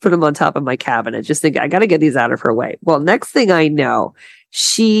and just put them on top of my cabinet. Just think, I got to get these out of her way. Well, next thing I know,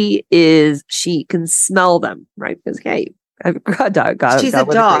 she can smell them, right? Because, hey, I've got a dog. She's a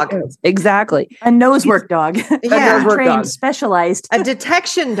dog. Exactly. A nosework dog. Yeah. Trained, specialized. A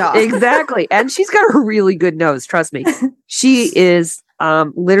detection dog. Exactly. And she's got a really good nose. Trust me. She is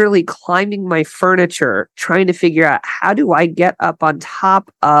literally climbing my furniture, trying to figure out, how do I get up on top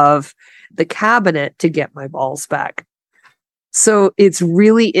of the cabinet to get my balls back? So it's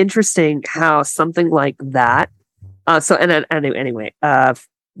really interesting how something like that. Anyway,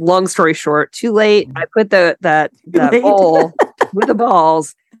 long story short, too late. I put that bowl with the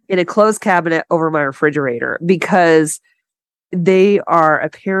balls in a closed cabinet over my refrigerator because they are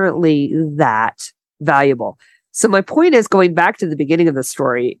apparently that valuable. So my point is, going back to the beginning of the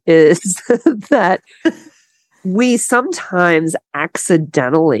story, is that we sometimes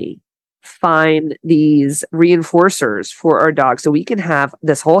accidentally find these reinforcers for our dog. So we can have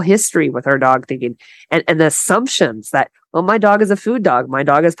this whole history with our dog thinking and the assumptions that, well, my dog is a food dog. My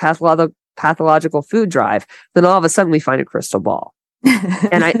dog has pathological food drive. Then all of a sudden we find a crystal ball.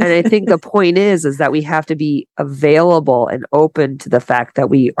 and I think the point is that we have to be available and open to the fact that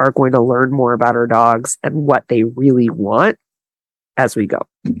we are going to learn more about our dogs and what they really want as we go.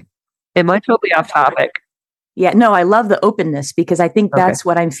 Am I totally off topic? Yeah, no, I love the openness, because I think that's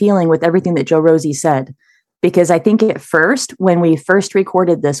what I'm feeling with everything that Jo-Rosie said. Because I think at first, when we first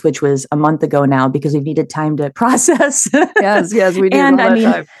recorded this, which was a month ago now, because we needed time to process. Yes, we did. And I mean,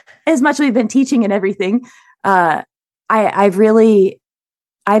 time. As much as we've been teaching and everything, I've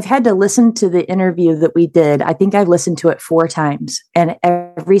had to listen to the interview that we did. I think I've listened to it 4 times. And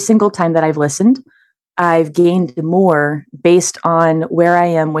every single time that I've listened, I've gained more based on where I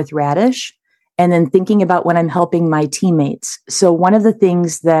am with Radish, and then thinking about when I'm helping my teammates. So one of the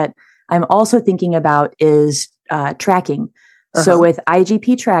things that I'm also thinking about is tracking. So with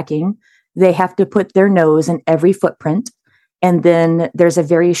IGP tracking, they have to put their nose in every footprint. And then there's a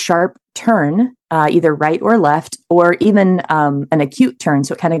very sharp turn, either right or left, or even an acute turn.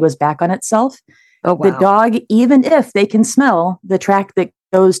 So it kind of goes back on itself. Oh, wow. The dog, even if they can smell the track that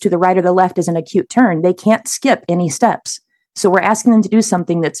goes to the right or the left as an acute turn, they can't skip any steps. So we're asking them to do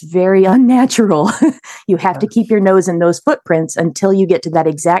something that's very unnatural. You have to keep your nose in those footprints until you get to that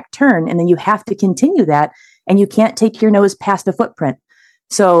exact turn. And then you have to continue that. And you can't take your nose past the footprint.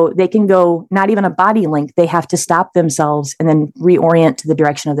 So they can go not even a body length. They have to stop themselves and then reorient to the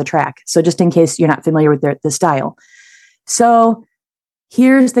direction of the track. So just in case you're not familiar with the style. So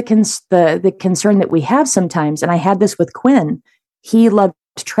here's the concern that we have sometimes. And I had this with Quinn. He loved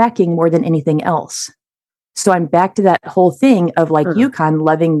tracking more than anything else. So I'm back to that whole thing of like Yukon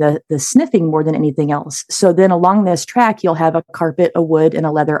loving the sniffing more than anything else. So then along this track, you'll have a carpet, a wood, and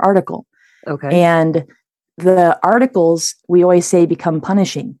a leather article. Okay. And the articles, we always say, become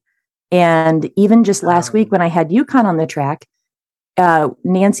punishing. And even just last week when I had Yukon on the track,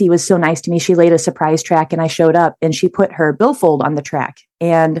 Nancy was so nice to me. She laid a surprise track and I showed up and she put her billfold on the track.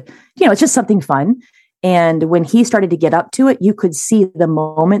 And, it's just something fun. And when he started to get up to it, you could see the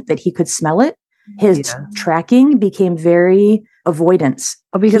moment that he could smell it. His tracking became very avoidance.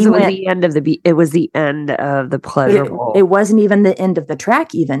 Oh, because it was the end of the pleasurable. It wasn't even the end of the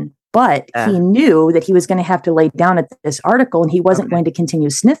track even, but he knew that he was going to have to lay down at this article and he wasn't going to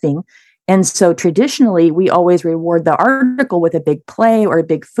continue sniffing. And so traditionally we always reward the article with a big play or a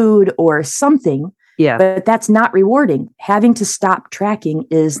big food or something. Yeah. But that's not rewarding. Having to stop tracking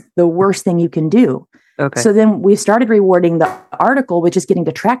is the worst thing you can do. Okay. So then we started rewarding the article, which is getting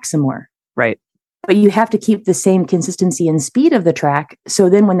to track some more. Right. But you have to keep the same consistency and speed of the track. So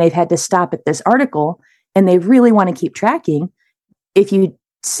then when they've had to stop at this article and they really want to keep tracking, if you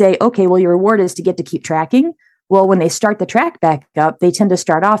say, okay, well, your reward is to get to keep tracking. Well, when they start the track back up, they tend to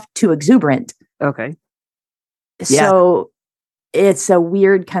start off too exuberant. Okay. So it's a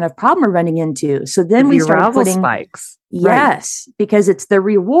weird kind of problem we're running into. So then we start putting spikes. Yes, because it's the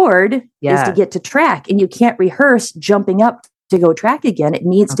reward is to get to track and you can't rehearse jumping up to go track again. It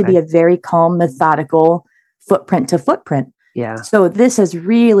needs to be a very calm, methodical footprint to footprint. Yeah. So this has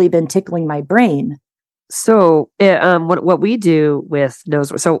really been tickling my brain. So what we do with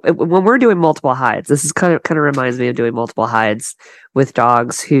nose, when we're doing multiple hides, this is kind of reminds me of doing multiple hides with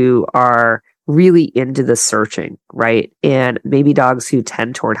dogs who are really into the searching, right? And maybe dogs who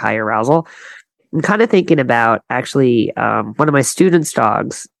tend toward high arousal. I'm kind of thinking about actually one of my students'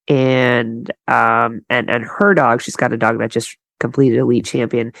 dogs and her dog. She's got a dog that just completed Elite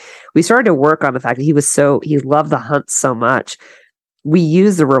Champion. We started to work on the fact that he loved the hunt so much. We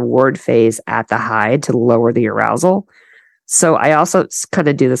use the reward phase at the hide to lower the arousal. So I also kind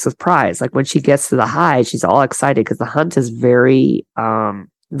of do this with Prize. Like when she gets to the hide, she's all excited because the hunt is very,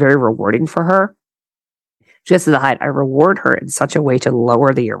 very rewarding for her. She gets to the hide. I reward her in such a way to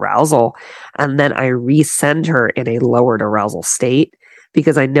lower the arousal. And then I resend her in a lowered arousal state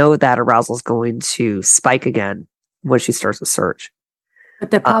because I know that arousal is going to spike again when she starts to search. But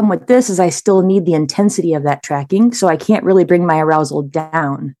the problem with this is I still need the intensity of that tracking. So I can't really bring my arousal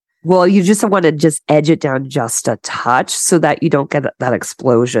down. Well, you just want to just edge it down just a touch so that you don't get that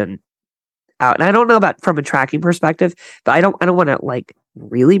explosion out. And I don't know about from a tracking perspective, but I don't want to like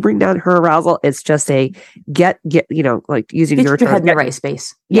really bring down her arousal. It's just a get like using get your head in the right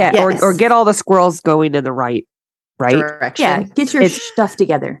space. Yeah. Yes. Or get all the squirrels going in the right direction. Yeah, get your stuff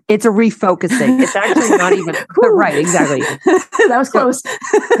together. It's a refocusing. It's actually not even right. Exactly. That was close.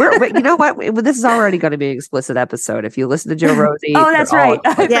 But you know what? This is already going to be an explicit episode. If you listen to Jo-Rosie, oh, that's right.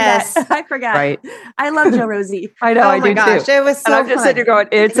 I forgot. Right. I love Jo-Rosie. I know. Oh I my do gosh, too. it was so. And I'm just sitting here going,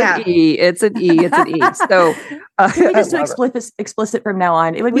 it's an E. It's an E. It's an E. So can we just do explicit from now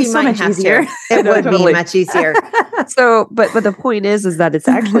on? It would be so much easier. It would be much easier. So, but the point is that it's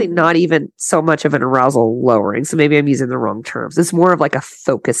actually not even so much of an arousal lowering. So maybe I'm using the wrong terms. It's more of like a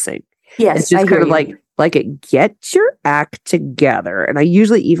focusing. Yes, it's just kind of like it get your act together. And I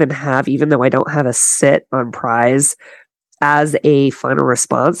usually even though I don't have a sit on Prize as a final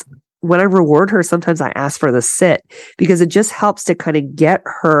response, when I reward her, sometimes I ask for the sit because it just helps to kind of get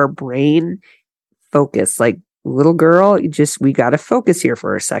her brain focused. Like, little girl, we got to focus here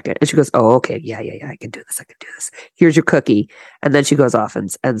for a second. And she goes, oh, okay. Yeah. I can do this. Here's your cookie. And then she goes off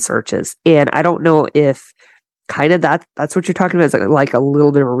and searches. And I don't know if kind of that's what you're talking about is like a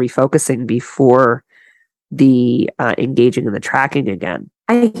little bit of a refocusing before the engaging in the tracking again.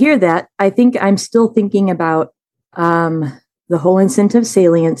 I hear that. I think I'm still thinking about the whole incentive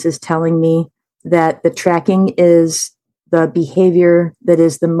salience is telling me that the tracking is the behavior that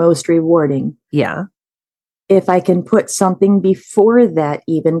is the most rewarding. Yeah. If I can put something before that,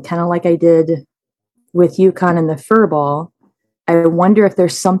 even kind of like I did with Yukon and the fur ball, I wonder if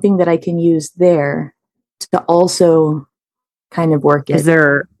there's something that I can use there to also kind of work it. Is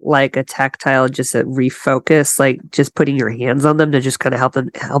there like a tactile, just a refocus, like just putting your hands on them to just kind of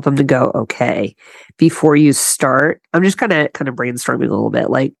help them to go, okay, before you start? I'm just kind of brainstorming a little bit,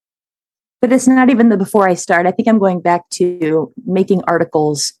 like. But it's not even the before I start. I think I'm going back to making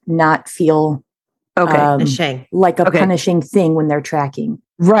articles not feel punishing. like a punishing thing when they're tracking.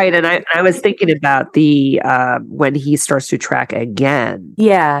 Right. And I was thinking about the when he starts to track again.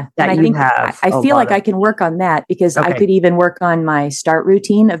 Yeah. That And I you think have I a feel lot like of- I can work on that because I Okay. could even work on my start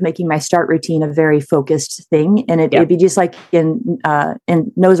routine of making my start routine a very focused thing. And Yep. it'd be just like in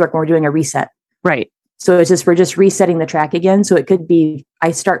nose work when we're doing a reset. Right. So we're just resetting the track again. So it could be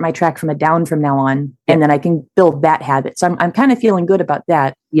I start my track from a down from now on, Yep. and then I can build that habit. So I'm kind of feeling good about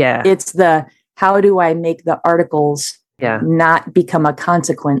that. Yeah. It's the how do I make the articles Yeah. not become a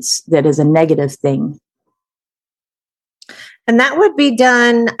consequence that is a negative thing. And that would be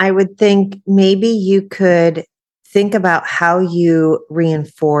done, I would think maybe you could think about how you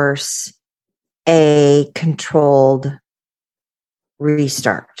reinforce a controlled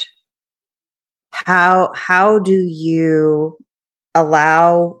restart. How do you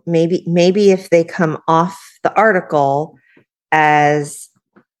allow maybe if they come off the article as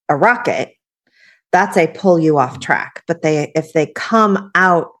a rocket, that's a pull you off track. But if they come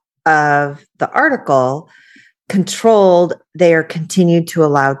out of the article controlled, they are continued to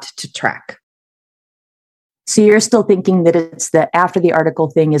allow to track. So you're still thinking that it's the after the article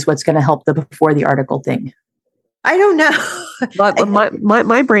thing is what's going to help the before the article thing. I don't know. But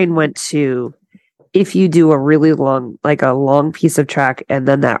my brain went to if you do a really long, like a long piece of track, and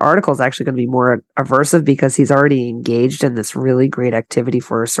then that article is actually going to be more aversive because he's already engaged in this really great activity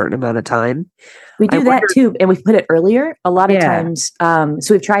for a certain amount of time. We do that too, and we put it earlier a lot of times. So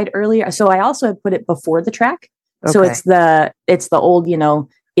we've tried earlier. So I also have put it before the track. Okay. So it's the old,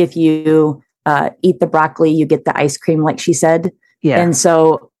 if you eat the broccoli, you get the ice cream, like she said. Yeah. And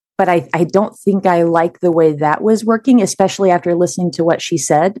so, but I don't think I like the way that was working, especially after listening to what she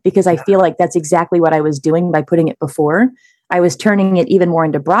said, because I feel like that's exactly what I was doing by putting it before. I was turning it even more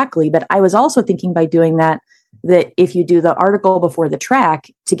into broccoli, but I was also thinking by doing that if you do the article before the track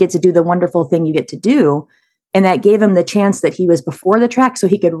to get to do the wonderful thing you get to do. And that gave him the chance that he was before the track so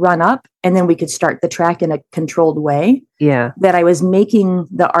he could run up and then we could start the track in a controlled way. Yeah. That I was making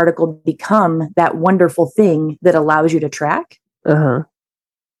the article become that wonderful thing that allows you to track. Uh-huh.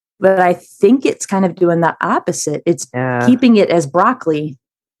 But I think it's kind of doing the opposite. It's keeping it as broccoli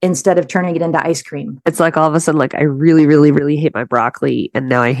instead of turning it into ice cream. It's like all of a sudden, like I really, really, really hate my broccoli. And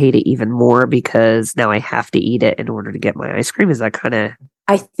now I hate it even more because now I have to eat it in order to get my ice cream. Is that kind of...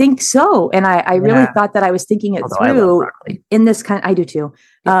 I think so. And I really thought that I was thinking it through in this kind. I do too.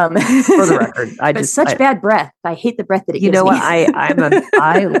 For the record, I bad breath. I hate the breath that it gives me. You know what?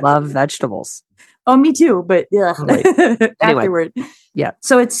 I love vegetables. Oh, me too. But Anyway. afterward. Yeah.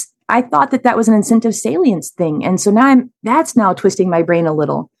 So I thought that was an incentive salience thing. And so now that's now twisting my brain a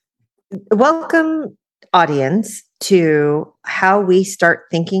little. Welcome, audience, to how we start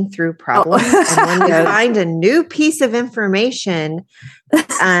thinking through problems. And when we find a new piece of information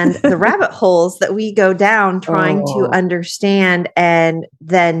and the rabbit holes that we go down trying to understand and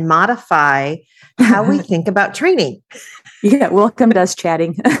then modify how we think about training. Yeah, welcome to us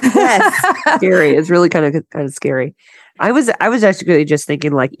chatting. Yes. Scary. It's really kind of scary. I was actually just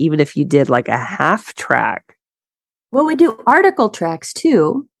thinking, like, even if you did like a half track. Well, we do article tracks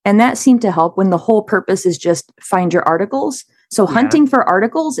too. And that seemed to help when the whole purpose is just find your articles. So hunting for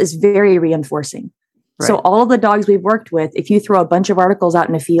articles is very reinforcing. Right. So all of the dogs we've worked with, if you throw a bunch of articles out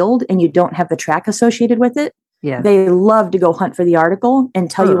in a field and you don't have the track associated with it, they love to go hunt for the article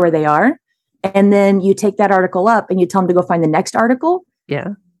and tell you where they are. And then you take that article up and you tell them to go find the next article.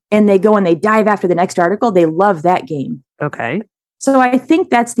 Yeah. And they go and they dive after the next article. They love that game. Okay. So I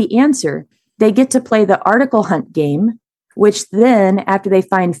think that's the answer. They get to play the article hunt game, which then after they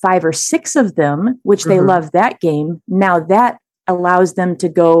find 5 or 6 of them, which they love that game, now that allows them to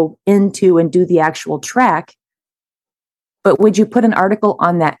go into and do the actual track. But would you put an article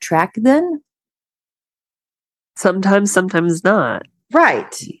on that track then? Sometimes not.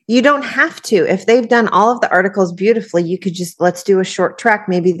 Right. You don't have to. If they've done all of the articles beautifully, you could just, let's do a short track.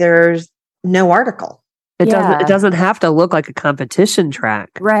 Maybe there's no article. It doesn't have to look like a competition track.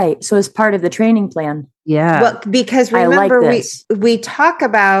 Right. So as part of the training plan. Yeah. Well, because remember, we talk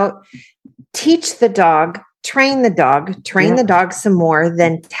about teach the dog, train the dog some more,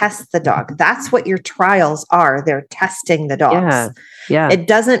 then test the dog. That's what your trials are. They're testing the dogs. Yeah. It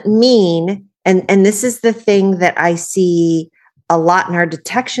doesn't mean, and this is the thing that I see a lot in our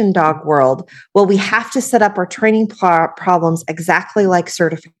detection dog world. Well, we have to set up our training problems exactly like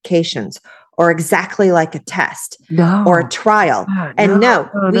certifications or exactly like a test or a trial. And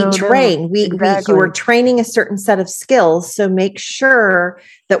we train. You are training a certain set of skills. So make sure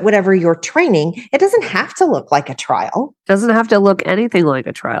that whatever you're training, it doesn't have to look like a trial. Doesn't have to look anything like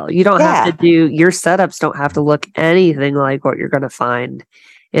a trial. You don't have to do, your setups don't have to look anything like what you're going to find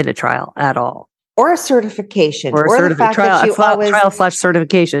in a trial at all. or a certification or the fact that you always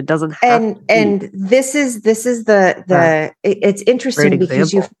trial/certification. It doesn't have and this is the it's interesting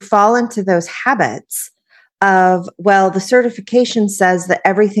because you fall into those habits of, well, the certification says that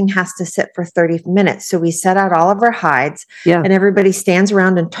everything has to sit for 30 minutes. So we set out all of our hides and everybody stands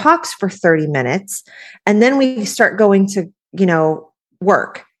around and talks for 30 minutes. And then we start going to,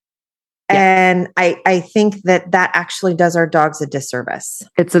 work. And I think that actually does our dogs a disservice.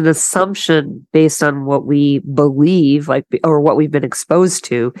 It's an assumption based on what we believe, or what we've been exposed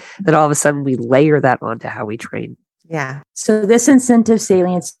to, that all of a sudden we layer that onto how we train. Yeah. So this incentive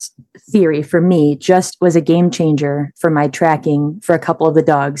salience theory for me just was a game changer for my tracking for a couple of the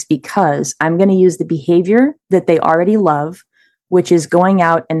dogs, because I'm going to use the behavior that they already love, which is going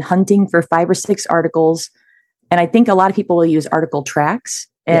out and hunting for 5 or 6 articles. And I think a lot of people will use article tracks,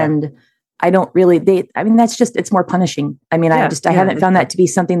 and I don't really, it's more punishing. I haven't found that to be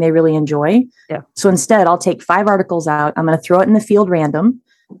something they really enjoy. Yeah. So instead I'll take 5 articles out. I'm going to throw it in the field random.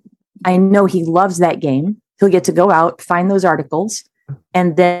 I know he loves that game. He'll get to go out, find those articles.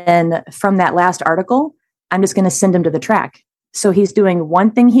 And then from that last article, I'm just going to send him to the track. So he's doing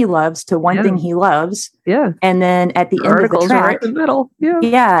one thing he loves to one thing he loves. Yeah. And then at the end of the track, right in the middle. Yeah.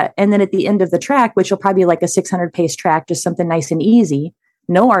 Yeah. And then at the end of the track, which will probably be like a 600 pace track, just something nice and easy,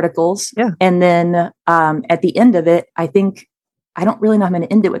 no articles. Yeah. And then at the end of it, I think, I don't really know how I'm going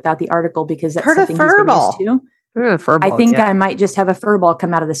to end it without the article, because that's something he's been used to. I think I might just have a fur ball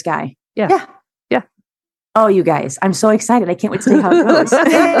come out of the sky. Yeah. Yeah. Oh, you guys, I'm so excited. I can't wait to see how it goes.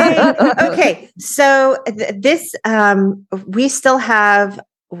 Okay. So this, we still have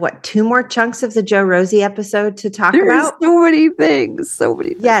 2 more chunks of the Jo-Rosie episode to talk about? So many things.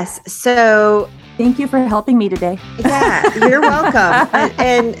 Yes. So thank you for helping me today. Yeah, you're welcome.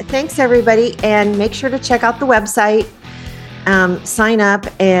 And thanks everybody. And make sure to check out the website, sign up,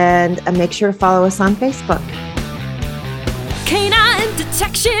 and make sure to follow us on Facebook. Canine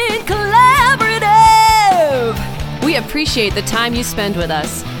Detection Collaborative. We appreciate the time you spend with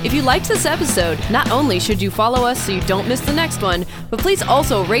us. If you liked this episode, not only should you follow us so you don't miss the next one, but please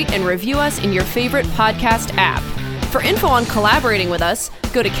also rate and review us in your favorite podcast app. For info on collaborating with us,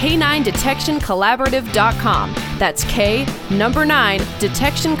 go to K9DetectionCollaborative.com. That's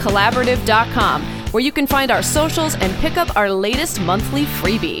K9Detectioncollaborative.com, where you can find our socials and pick up our latest monthly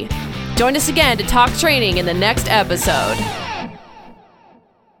freebie. Join us again to talk training in the next episode.